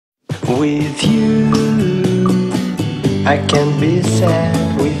with you. I can't be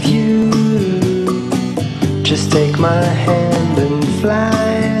sad with you. Just take my hand and fly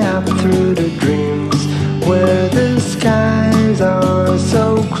up through the dreams where the skies are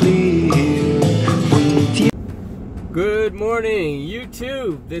so clear with you. Good morning,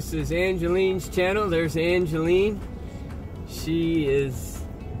 YouTube. This is Angeline's channel. There's Angeline. She is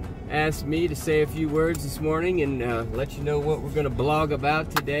asked me to say a few words this morning and let you know what we're going to blog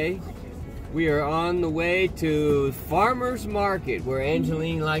about today. We are on the way to Farmer's Market, where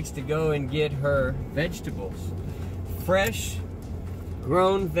Angeline likes to go and get her vegetables. Fresh,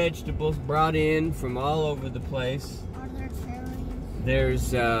 grown vegetables brought in from all over the place. Are there cherries?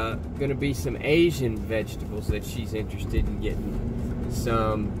 There's going to be some Asian vegetables that she's interested in getting.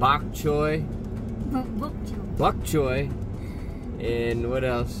 Some bok choy. Bok choy. And what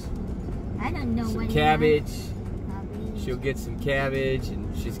else? I don't know. Some what cabbage. She'll get some cabbage,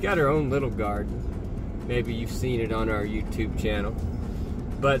 and she's got her own little garden. Maybe you've seen it on our YouTube channel.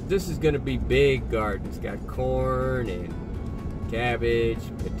 But this is going to be big garden. It's got corn and cabbage,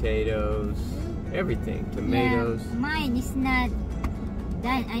 potatoes, everything, tomatoes. Yeah, mine is not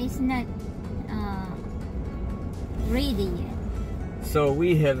that. It's not ready yet. So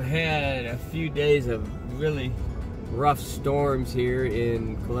we have had a few days of really rough storms here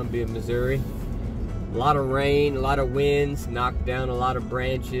in Columbia, Missouri. A lot of rain, a lot of winds, knocked down a lot of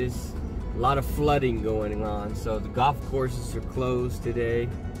branches, a lot of flooding going on. So the golf courses are closed today.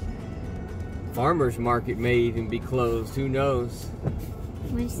 Farmer's Market may even be closed, who knows?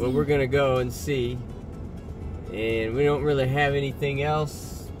 Well, we're gonna go and see. And we don't really have anything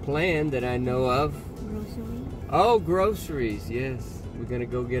else planned that I know of. Groceries? Oh, groceries, yes. We're gonna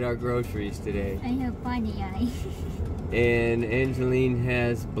go get our groceries today. I have funny eye. And Angeline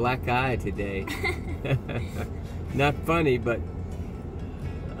has black eye today. Not funny, but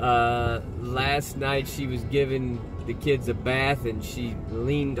last night she was giving the kids a bath and she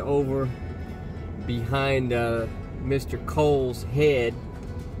leaned over behind Mr. Cole's head.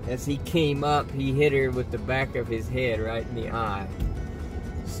 As he came up, he hit her with the back of his head right in the eye.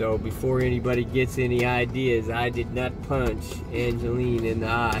 So before anybody gets any ideas, I did not punch Angeline in the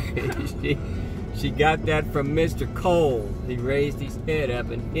eye. She got that from Mr. Cole. He raised his head up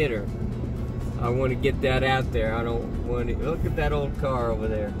and hit her. I want to get that out there. I don't want to... Look at that old car over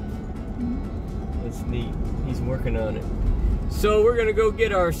there. That's neat. He's working on it. So we're going to go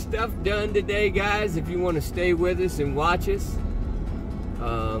get our stuff done today, guys. If you want to stay with us and watch us.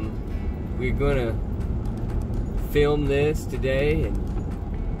 We're going to film this today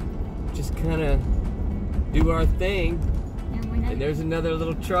and just kind of do our thing. And there's another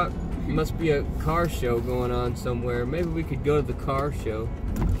little truck. Must be a car show going on somewhere. Maybe we could go to the car show,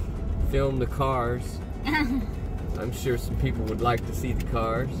 film the cars. I'm sure some people would like to see the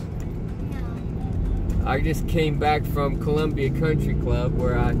cars. I just came back from Columbia Country Club,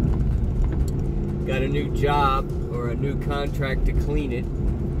 where I got a new job or a new contract to clean it.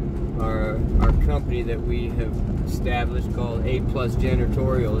 Our company that we have established called A+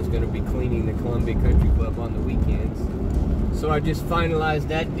 Janitorial is going to be cleaning the Columbia Country Club on the weekends. So I just finalized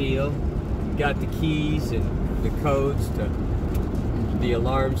that deal, got the keys and the codes to the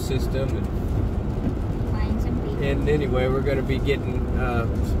alarm system, and anyway, we're going to be getting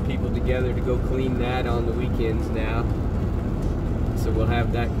some people together to go clean that on the weekends now. So we'll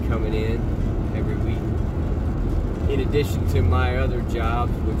have that coming in every week. In addition to my other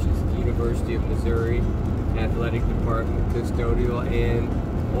jobs, which is the University of Missouri Athletic Department custodial and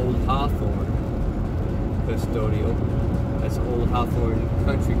Old Hawthorne custodial. That's Old Hawthorne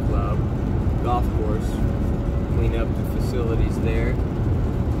Country Club golf course. Clean up the facilities there.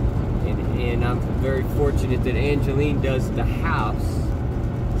 And I'm very fortunate that Angeline does the house.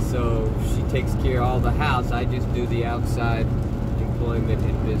 So she takes care of all the house. I just do the outside employment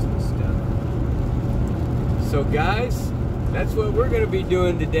and business stuff. So guys, that's what we're going to be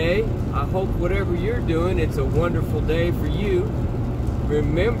doing today. I hope whatever you're doing, it's a wonderful day for you.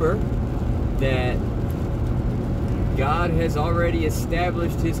 Remember that God has already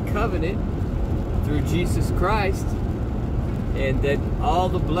established His covenant through Jesus Christ, and that all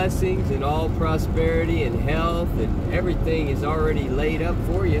the blessings and all prosperity and health and everything is already laid up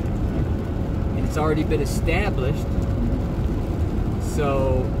for you, and it's already been established.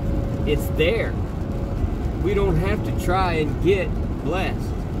 So it's there. We don't have to try and get blessed.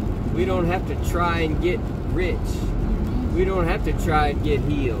 We don't have to try and get rich. We don't have to try and get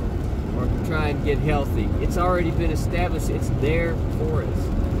healed or try and get healthy. It's already been established. It's there for us.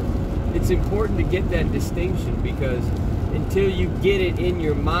 It's important to get that distinction, because until you get it in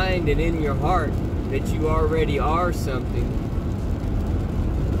your mind and in your heart that you already are something,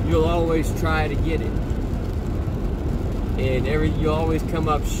 you'll always try to get it. And you always come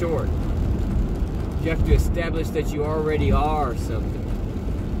up short. You have to establish that you already are something.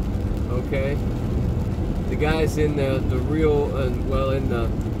 Okay? The guys in the real, well, in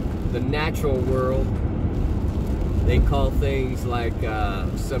the natural world, they call things like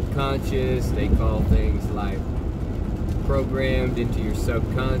subconscious, they call things like programmed into your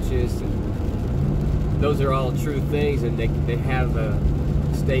subconscious, and those are all true things, and they have a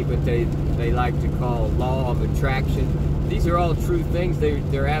statement they like to call law of attraction. These are all true things.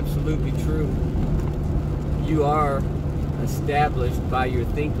 They're absolutely true. You are established by your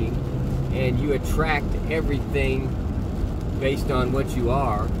thinking, and you attract everything based on what you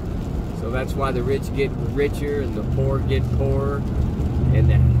are. So that's why the rich get richer and the poor get poorer, and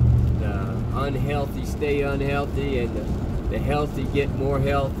the unhealthy stay unhealthy, and the healthy get more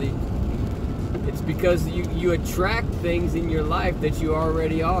healthy. It's because you attract things in your life that you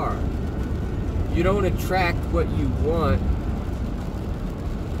already are. You don't attract what you want.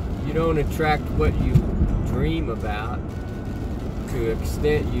 You don't attract what you dream about. To an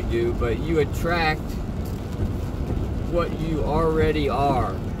extent you do, but you attract what you already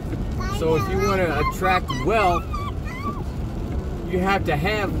are. So if you want to attract wealth, you have to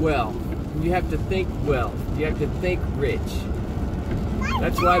have wealth. You have to think wealth. You have to think rich.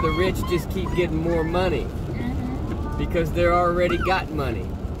 That's why the rich just keep getting more money, because they're already got money.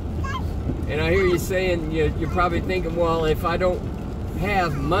 And I hear you saying, you're probably thinking, well, if I don't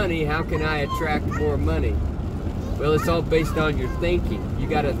have money, how can I attract more money? Well, it's all based on your thinking. You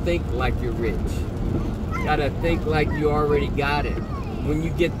got to think like you're rich. You got to think like you already got it. When you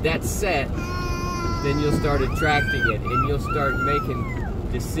get that set, then you'll start attracting it, and you'll start making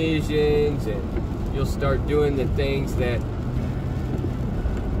decisions, and you'll start doing the things that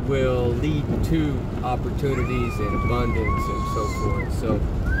will lead to opportunities and abundance and so forth. So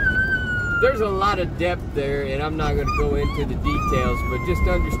there's a lot of depth there, and I'm not going to go into the details, but just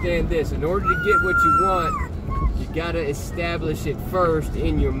understand this. In order to get what you want, you got to establish it first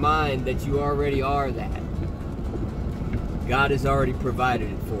in your mind that you already are that. God has already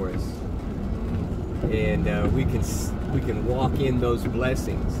provided it for us, and we can walk in those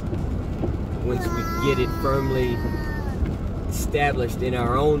blessings once we get it firmly established in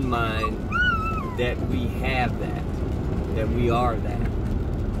our own mind that we have that we are that.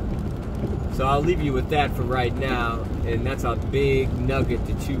 So I'll leave you with that for right now, and that's a big nugget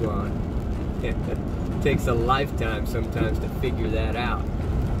to chew on. It takes a lifetime sometimes to figure that out,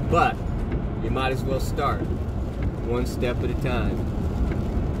 but you might as well start one step at a time.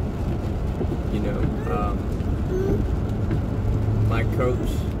 My coach,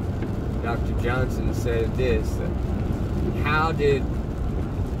 Dr. Johnson, said this: how did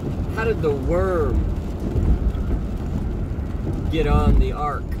the worm get on the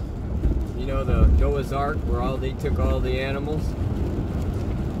ark? The Noah's Ark, where they took all the animals.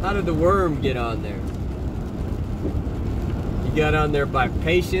 How did the worm get on there? He got on there by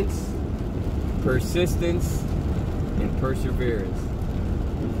patience, persistence, and perseverance.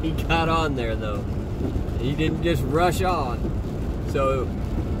 He got on there, though. He didn't just rush on. So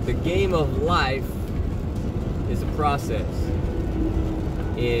the game of life is a process,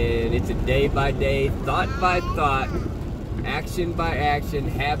 and it's a day by day, thought by thought, action by action,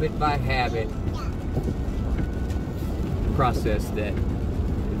 habit by habit process that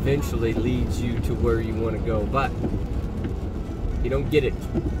eventually leads you to where you want to go. But you don't get it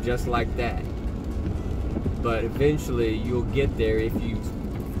just like that. But eventually you'll get there if you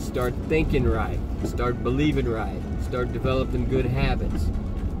start thinking right, start believing right, start developing good habits,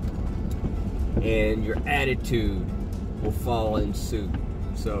 and your attitude will fall in suit.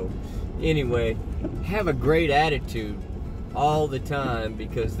 So anyway, have a great attitude all the time,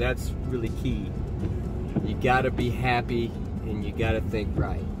 because that's really key. You gotta be happy, and you gotta think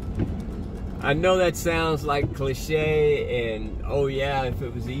right. I know that sounds like cliche, and oh yeah, if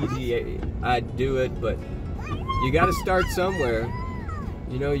it was easy I'd do it, but you gotta start somewhere.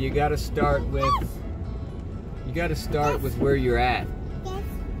 You gotta start with where you're at,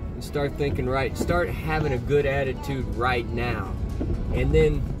 and start thinking right. Start having a good attitude right now, and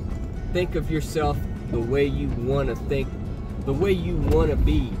then think of yourself the way you want to think, the way you want to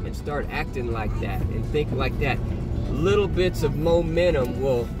be, and start acting like that and think like that. Little bits of momentum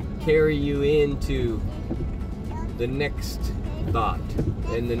will carry you into the next thought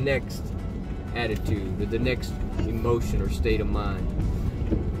and the next attitude or the next emotion or state of mind.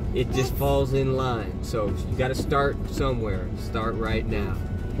 It just falls in line. So you got to start somewhere. Start right now.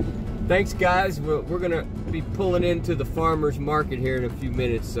 Thanks, guys. We're going to be pulling into the farmer's market here in a few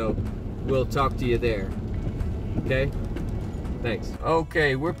minutes, so we'll talk to you there. Okay? Thanks.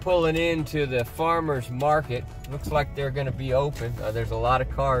 Okay, we're pulling into the farmer's market. Looks like they're going to be open. There's a lot of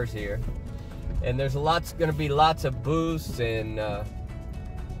cars here. And there's going to be lots of booths, and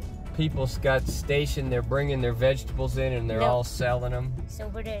people's got stationed. They're bringing their vegetables in, and they're all selling them. It's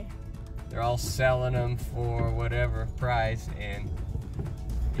over there. They're all selling them for whatever price. And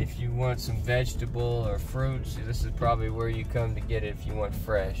if you want some vegetable or fruits, this is probably where you come to get it if you want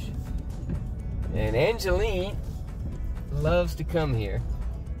fresh. And Angeline loves to come here.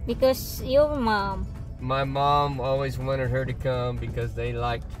 Because your mom. My mom always wanted her to come because they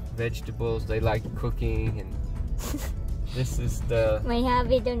liked vegetables, they liked cooking, and this is the... My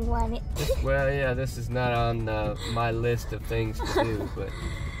hubby don't want it. Well, yeah, this is not on my list of things to do, but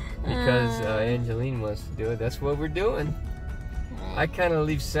because Angeline wants to do it, that's what we're doing. I kind of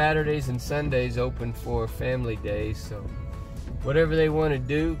leave Saturdays and Sundays open for family days, so whatever they want to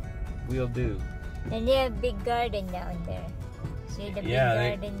do, we'll do. And they have a big garden down there. See the big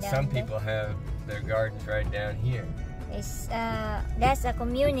garden down some there? people have their gardens right down here. It's that's a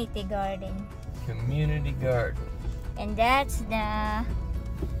community garden. Community garden. And that's the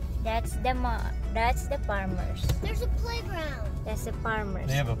farmers. There's a playground. That's the farmers.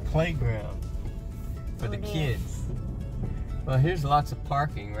 They have a playground for the kids. Well, here's lots of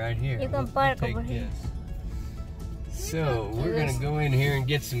parking right here. You can park over here. So we're gonna go in here and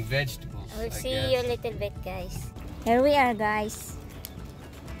get some vegetables. We'll see you a little bit, guys. Here we are, guys.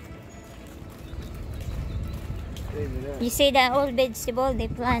 You see the old vegetable they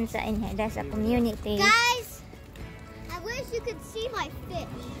plant in here. That's a community. Guys, I wish you could see my fish.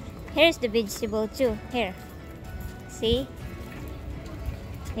 Here's the vegetable too. Here. See?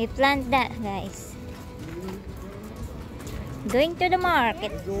 We plant that, guys. Going to the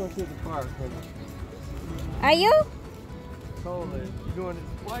market. We're going to the park. Are you? Totally. You going to,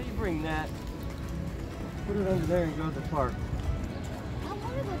 why do you bring that? Put it under there and go to the park. I want to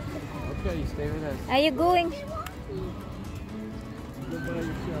go to the park. Okay, you stay with us. Are you going? Go by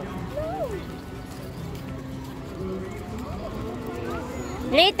yourself.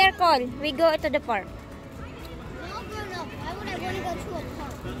 Later call. We go to the park. No, grown up. Why would I want to go to a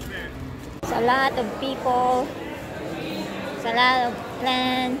park? It's a lot of people. It's a lot of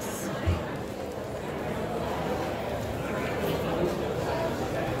plants.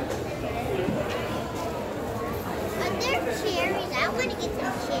 Are there cherries? I want to get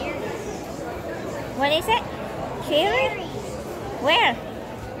some cherries. What is it? Cherry? Cherries. Where? I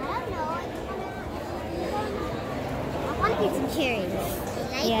don't know. I want to get some cherries.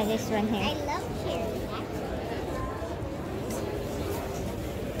 Yeah, this one I here. love cherries.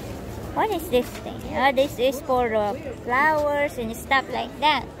 What is this thing? Oh, this is for flowers and stuff like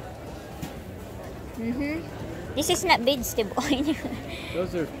that. This is not vegetable.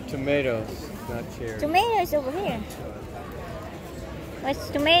 Those are tomatoes, not cherries. Tomatoes over here. What's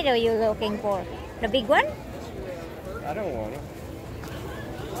tomato you looking for? The big one? I don't want it.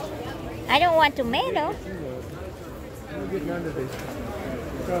 I don't want tomato. We're getting under this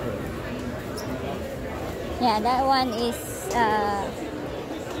cover. Yeah, that one is,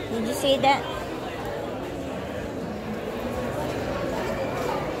 did you see that?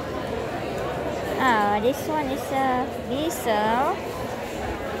 Ah, this one is diesel.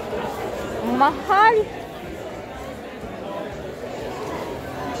 Mahal.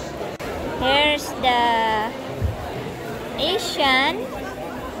 Here's the Asian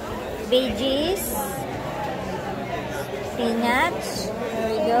veggies, peanuts. There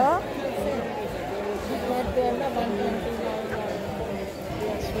we go.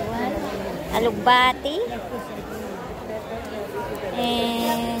 This one, alugbati,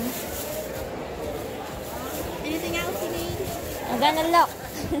 and Anything else you need? I'm gonna look.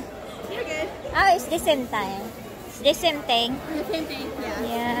 You're good. Oh, it's the same time. It's the same thing. The same thing. Yeah.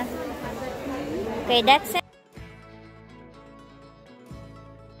 Yeah. Okay, that's it.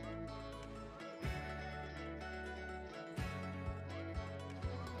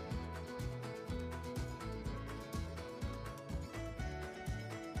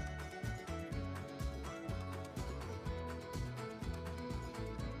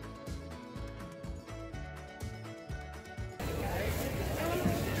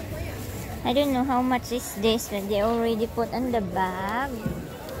 I don't know how much is this, but they already put on the bag.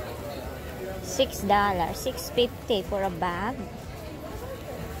 $6, $6.50 for a bag.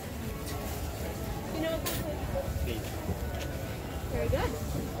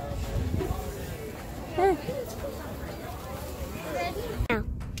 Very good.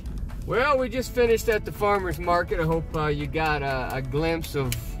 Well, we just finished at the farmer's market. I hope you got a glimpse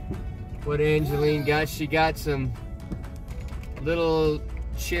of what Angeline got. She got some little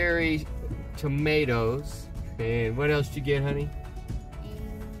cherry tomatoes. And what else did you get, honey?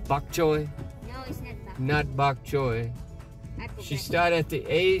 Bok choy? No, it's not bak. Not bok choy. I forgot. She started at the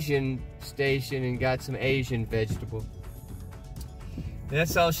Asian station and got some Asian vegetable.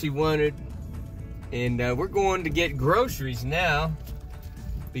 That's all she wanted. And we're going to get groceries now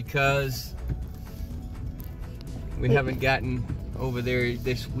because we haven't gotten over there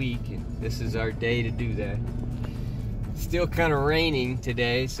this week, and this is our day to do that. Still kind of raining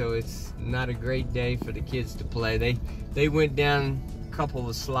today, so it's not a great day for the kids to play. They went down a couple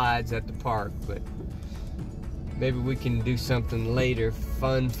of slides at the park, but maybe we can do something later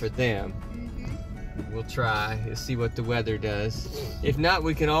fun for them. We'll try. We'll see what the weather does. If not,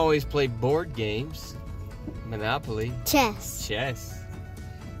 we can always play board games. Monopoly. Chess.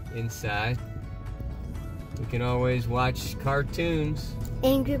 Inside. We can always watch cartoons.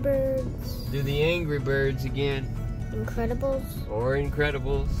 Angry Birds. Do the Angry Birds again. Incredibles. Or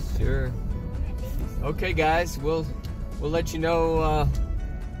Incredibles, sure. Okay, guys, we'll let you know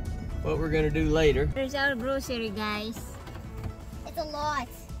what we're gonna do later. Here's our grocery, guys. It's a lot.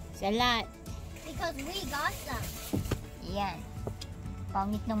 It's a lot. Because we got some. Yan.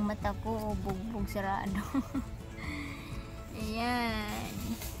 Pangit ng mata ko, bugbog sarado. Ayan.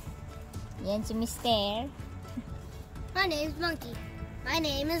 Yan si Mister. My name's Monkey. My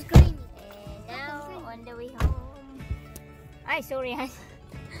name is Greenie. And now, on the way home. Ay, sorry.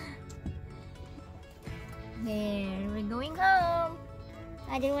 There, we're going home.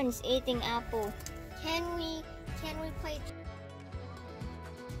 Other one is eating apple. Can we play